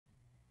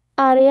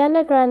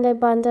Ariana Grande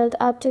bundled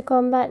up to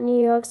combat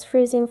New York's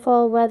freezing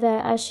fall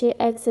weather as she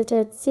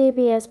exited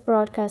CBS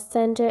Broadcast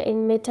Center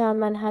in Midtown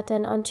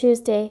Manhattan on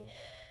Tuesday.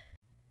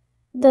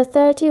 The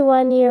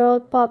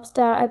 31-year-old pop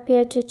star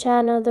appeared to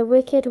channel the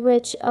Wicked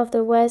Witch of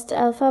the West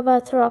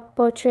Elphaba trope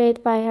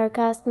portrayed by her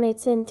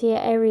castmate Cynthia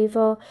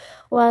Erivo,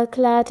 while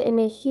clad in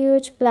a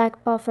huge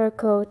black puffer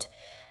coat.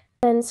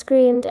 Fans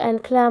screamed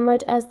and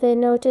clamored as they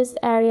noticed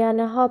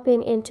Ariana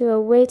hopping into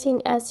a waiting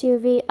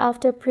SUV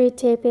after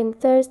pre-taping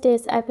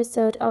Thursday's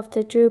episode of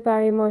The Drew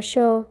Barrymore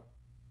Show.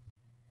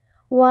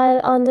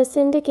 While on the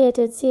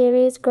syndicated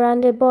series,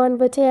 Grande-born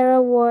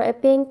Botero wore a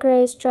pink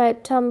gray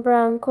striped Tom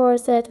Brown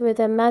corset with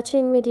a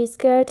matching midi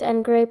skirt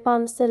and gray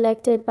pumps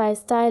selected by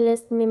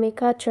stylist Mimi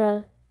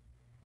Cottrell.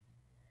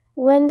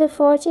 When the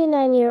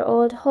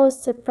 49-year-old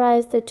host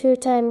surprised the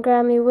two-time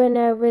Grammy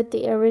winner with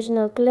the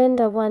original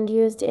Glinda wand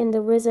used in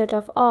The Wizard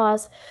of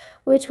Oz,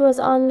 which was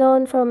on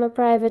loan from a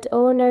private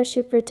owner,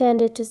 she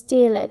pretended to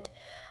steal it.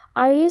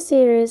 "Are you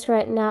serious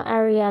right now?"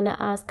 Ariana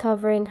asked,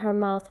 covering her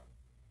mouth.